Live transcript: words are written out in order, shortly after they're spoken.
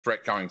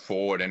threat going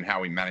forward and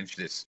how we manage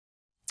this.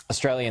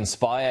 Australian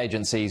spy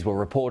agencies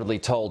were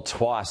reportedly told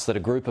twice that a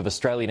group of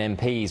Australian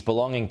MPs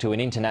belonging to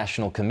an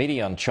international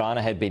committee on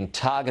China had been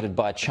targeted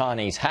by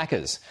Chinese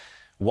hackers.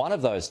 One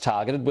of those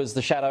targeted was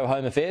the Shadow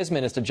Home Affairs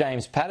Minister,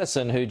 James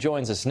Patterson, who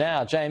joins us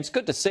now. James,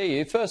 good to see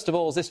you. First of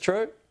all, is this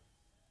true?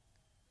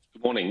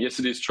 Good morning. Yes,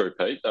 it is true,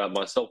 Pete.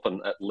 Myself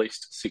and at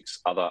least 6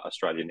 other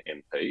Australian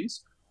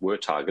MPs were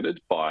targeted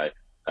by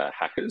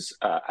hackers.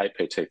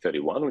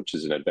 APT-31, which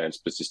is an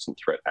advanced persistent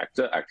threat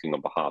actor acting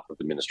on behalf of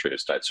the Ministry of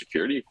State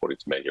Security, according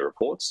to media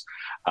reports,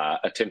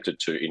 attempted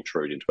to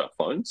intrude into our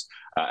phones.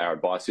 Our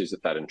advice is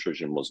that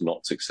intrusion was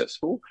not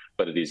successful,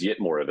 but it is yet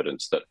more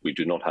evidence that we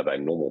do not have a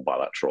normal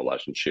bilateral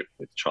relationship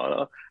with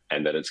China,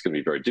 and that it's going to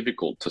be very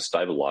difficult to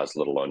stabilise,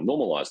 let alone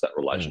normalise that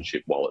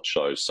relationship while it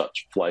shows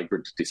such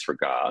flagrant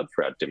disregard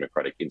for our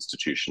democratic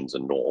institutions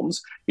and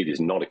norms. It is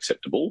not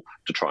acceptable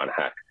to try and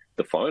hack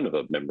the phone of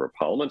a Member of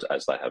Parliament,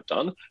 as they have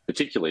done,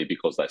 particularly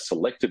because they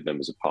selected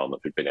Members of Parliament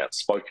who've been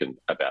outspoken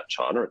about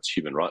China, its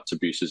human rights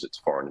abuses, its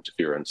foreign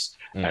interference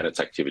and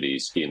its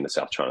activities in the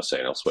South China Sea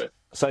and elsewhere.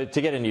 So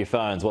to get into your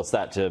phones, what's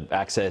that? To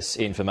access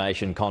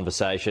information,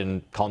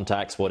 conversation,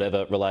 contacts,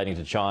 whatever relating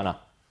to China?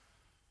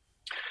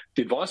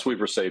 The advice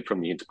we've received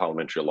from the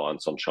Interparliamentary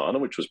Alliance on China,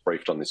 which was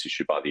briefed on this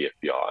issue by the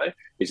FBI,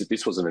 is that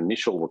this was an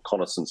initial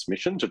reconnaissance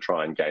mission to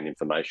try and gain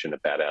information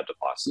about our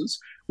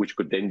devices, which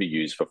could then be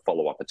used for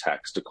follow-up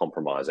attacks to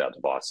compromise our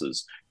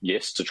devices.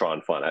 Yes, to try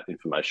and find out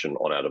information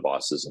on our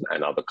devices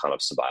and other kind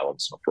of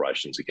surveillance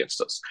operations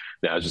against us.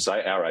 Now, as you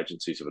say, our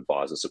agencies have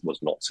advised us it was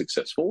not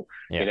successful.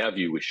 In our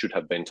view, we should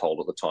have been told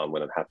at the time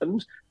when it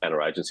happened, and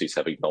our agencies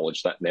have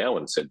acknowledged that now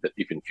and said that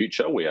if in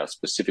future we are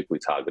specifically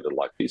targeted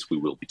like this, we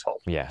will be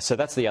told. Yeah, so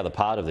that's the other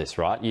part of this,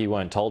 right? You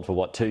weren't told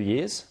for, 2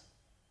 years?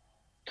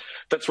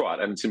 That's right,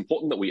 and it's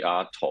important that we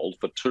are told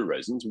for 2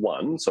 reasons.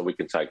 One, so we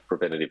can take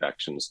preventative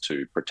actions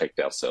to protect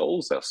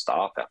ourselves, our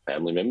staff, our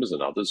family members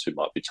and others who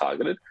might be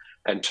targeted.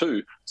 And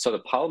 2, so the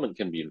Parliament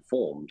can be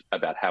informed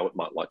about how it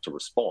might like to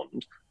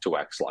respond to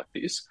acts like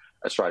this.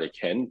 Australia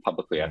can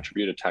publicly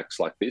attribute attacks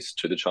like this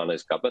to the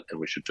Chinese government, and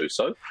we should do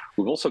so.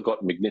 We've also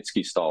got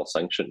Magnitsky-style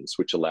sanctions,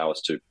 which allow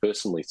us to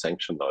personally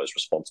sanction those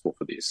responsible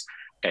for this.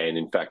 And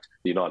in fact,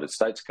 the United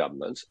States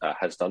government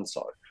has done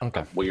so.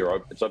 Okay.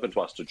 It's open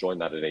to us to join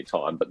that at any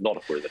time, but not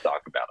if we're in the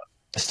dark about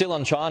it. Still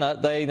on China,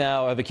 they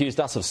now have accused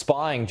us of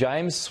spying.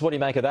 James, what do you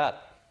make of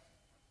that?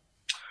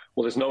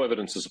 Well, there's no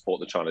evidence to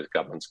support the Chinese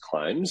government's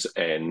claims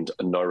and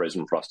no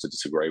reason for us to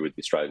disagree with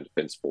the Australian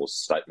Defence Force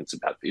statements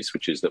about this,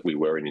 which is that we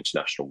were in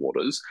international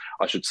waters.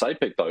 I should say,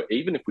 Pete, though,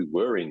 even if we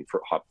were in,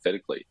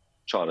 hypothetically,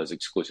 China's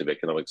exclusive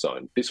economic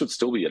zone, this would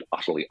still be an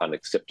utterly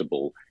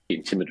unacceptable,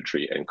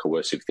 intimidatory and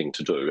coercive thing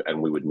to do,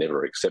 and we would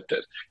never accept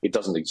it. It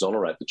doesn't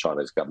exonerate the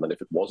Chinese government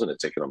if it was in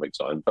its economic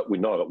zone, but we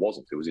know it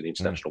wasn't. It was in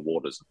international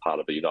waters as part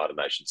of a United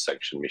Nations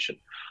sanctioned mission.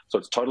 So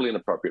it's totally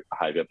inappropriate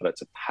behaviour, but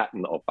it's a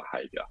pattern of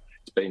behaviour.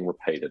 It's being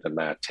repeated, and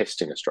they are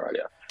testing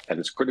Australia. And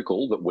it's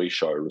critical that we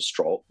show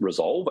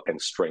resolve and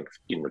strength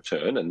in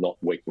return and not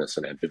weakness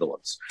and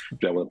ambivalence.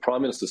 You know, when the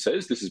Prime Minister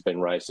says this has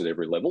been raised at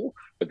every level,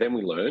 but then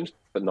we learned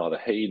that neither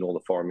he nor the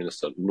Foreign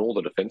Minister nor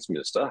the Defence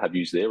Minister have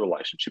used their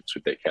relationships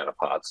with their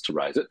counterparts to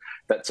raise it.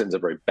 That sends a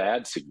very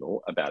bad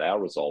signal about our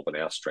resolve and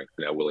our strength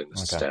and our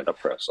willingness to stand up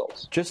for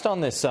ourselves. Just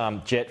on this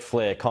jet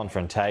flare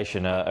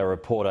confrontation, a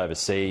report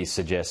overseas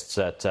suggests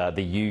that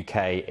the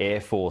UK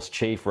Air Force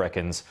chief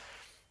reckons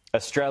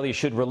Australia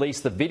should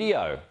release the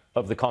video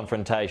of the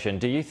confrontation.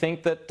 Do you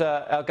think that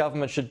our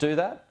government should do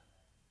that?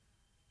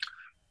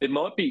 There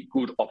might be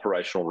good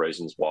operational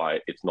reasons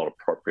why it's not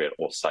appropriate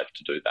or safe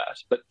to do that.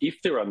 But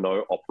if there are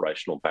no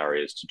operational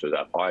barriers to do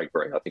that, I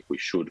agree. I think we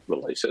should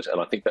release it.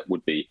 And I think that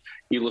would be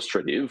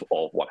illustrative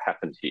of what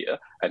happened here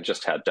and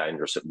just how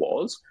dangerous it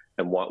was,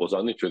 and why it was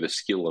only through the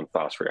skill and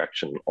fast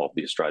reaction of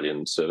the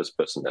Australian service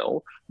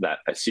personnel that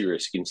a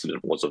serious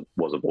incident was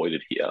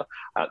avoided here.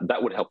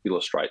 That would help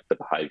illustrate the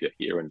behaviour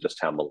here and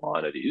just how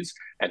malign it is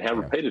and how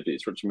repeated it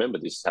is. Remember,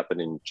 this has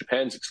happened in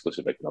Japan's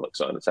exclusive economic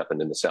zone. It's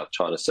happened in the South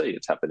China Sea.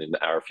 It's happened in the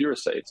Arafura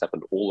Sea. It's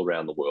happened all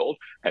around the world,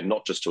 and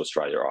not just to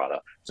Australia either.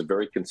 It's a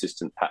very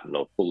consistent pattern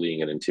of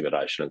bullying and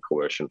intimidation and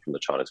coercion from the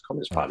Chinese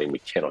Communist Party, and we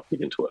cannot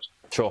get into it.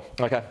 Sure.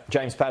 OK.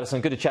 James Patterson,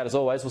 good to chat as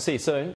always. We'll see you soon.